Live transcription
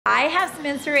I have some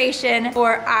inspiration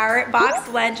for our box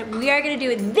lunch. We are gonna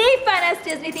do the funnest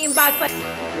Disney themed box lunch.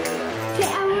 Okay,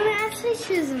 I wanna actually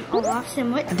choose an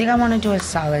option. What? I think I wanna do a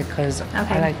salad because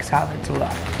I like salads a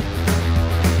lot.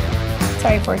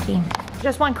 Sorry, Forky.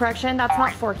 Just one correction, that's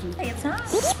not Forky. Hey, it's not?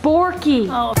 Sporky.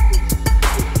 Oh.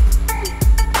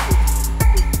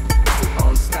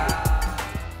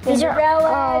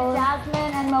 Cinderella,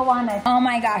 Jasmine, and Moana. Oh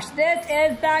my gosh, this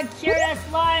is the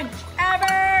cutest lunch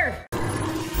ever!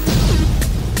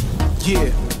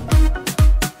 Yeah.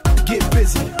 Get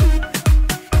busy.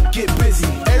 Get busy.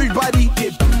 Everybody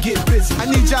get busy. I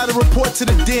need y'all to report to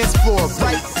the dance floor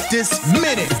right this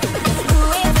minute.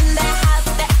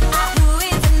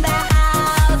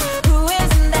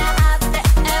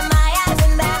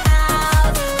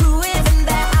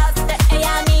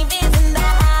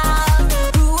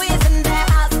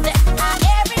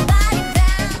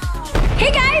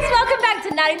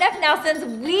 Now, since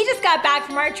we just got back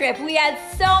from our trip, we had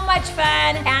so much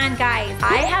fun. And guys,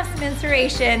 I have some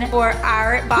inspiration for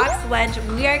our box lunch.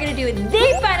 We are gonna do the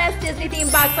funnest Disney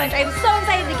themed box lunch. I'm so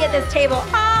excited to get this table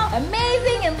all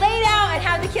amazing and laid out and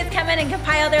have the kids come in and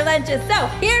compile their lunches. So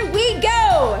here we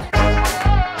go.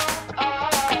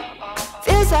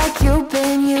 Feels like you've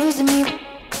been using me.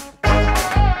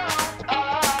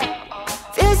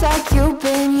 Feels like you've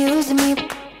been using me.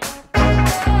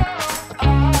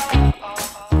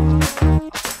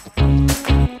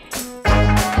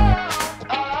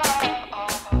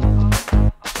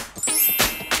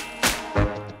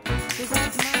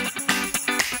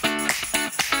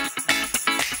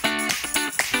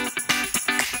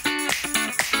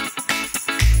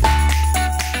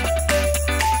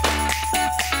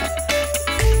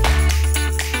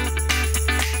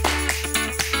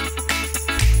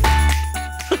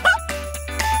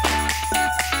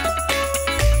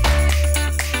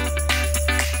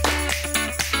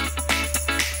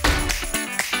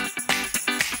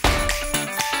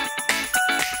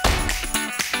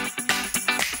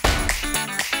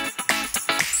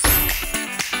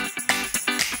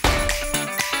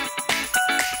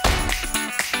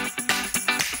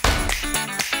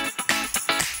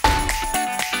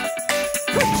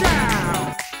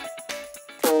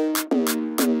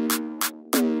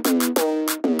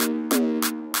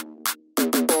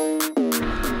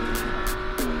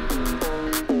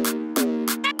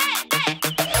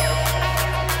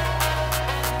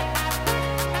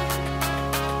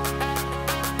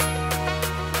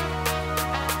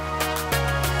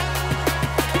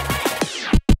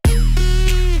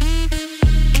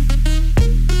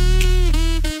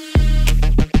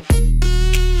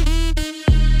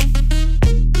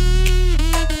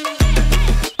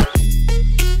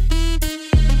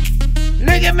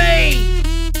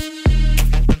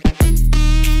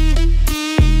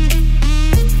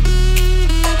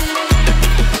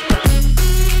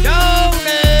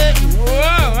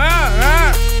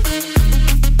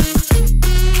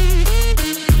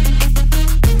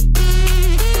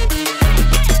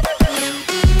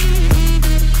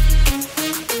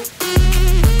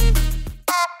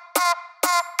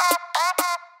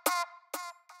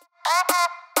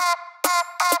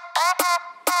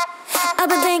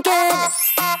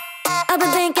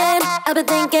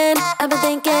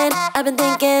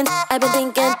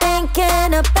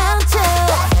 thinking about you.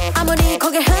 아무리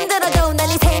고개를 흔들어도 난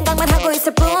네 생각만 하고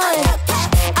있을 뿐.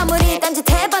 아무리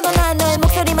딴짓해봐도 난 너의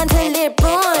목소리만 들릴 뿐.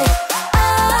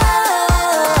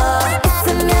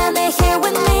 있으면 내 here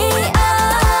with me.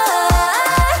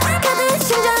 가득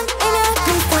심장이면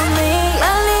please tell me.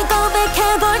 빨리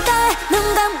고백해볼까? 눈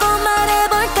감고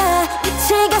말해볼까?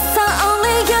 미치겠어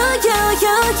only you.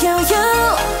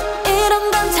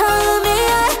 이런 건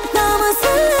처음이야. 너무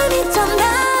설렘이 전달.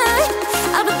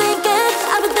 I've been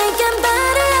thinking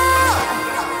about it.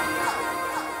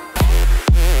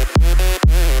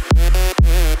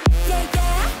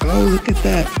 Oh, look at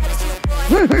that.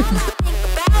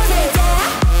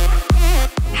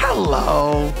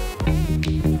 Hello.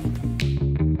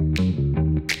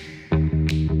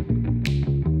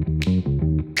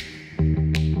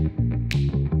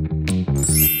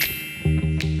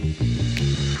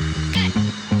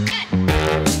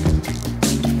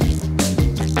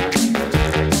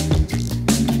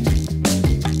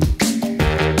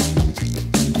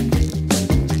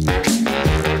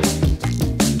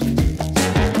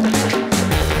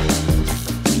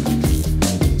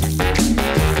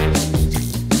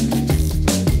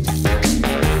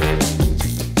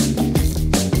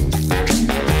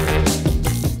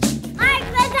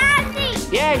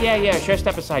 Yeah, sure,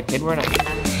 step aside, kid. We're not.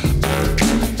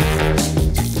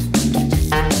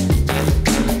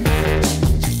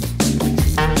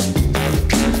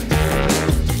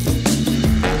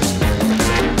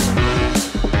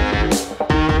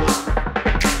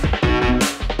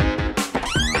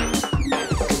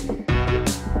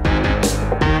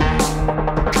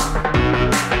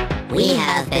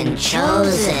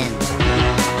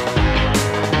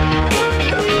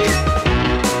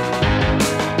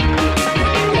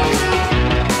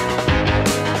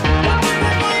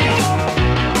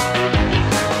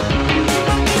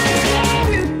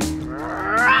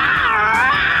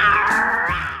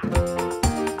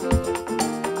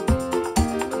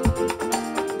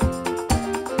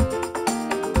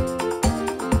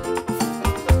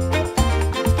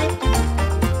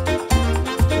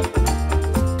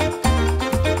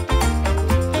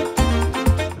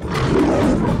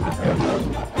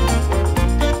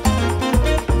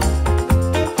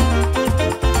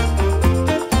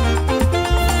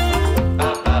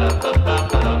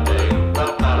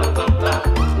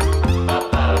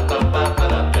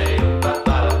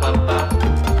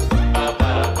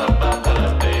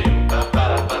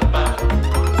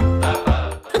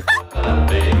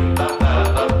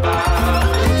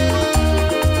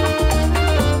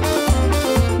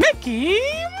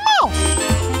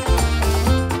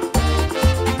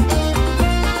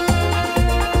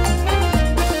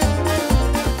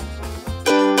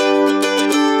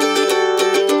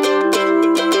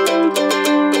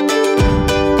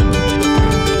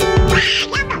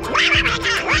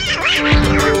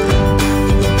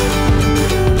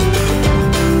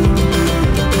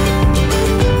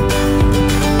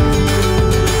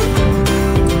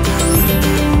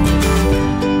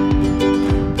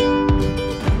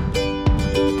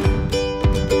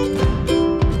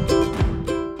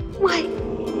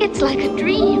 It's like a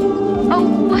dream. A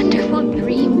wonderful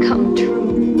dream come true.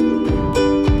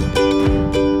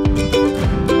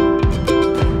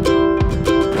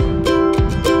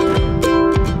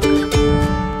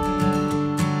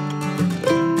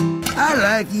 I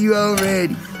like you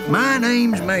already. My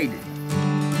name's Mayday.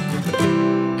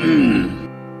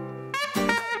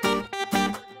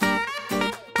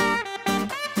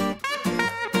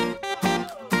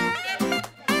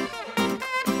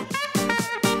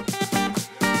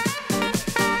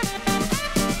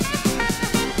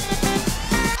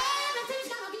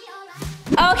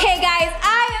 Okay guys,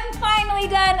 I am finally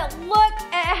done. Look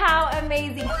at how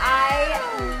amazing.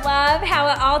 I love how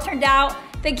it all turned out.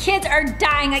 The kids are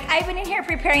dying. Like, I've been in here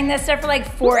preparing this stuff for like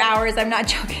 4 hours. I'm not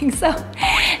joking. So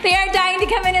they are dying to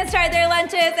come in and start their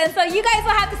lunches. And so you guys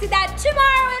will have to see that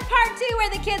tomorrow in part 2 where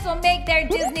the kids will make their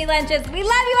Disney lunches. We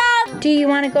love you all. Do you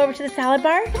want to go over to the salad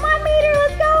bar? Come on, Mater,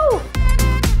 let's go.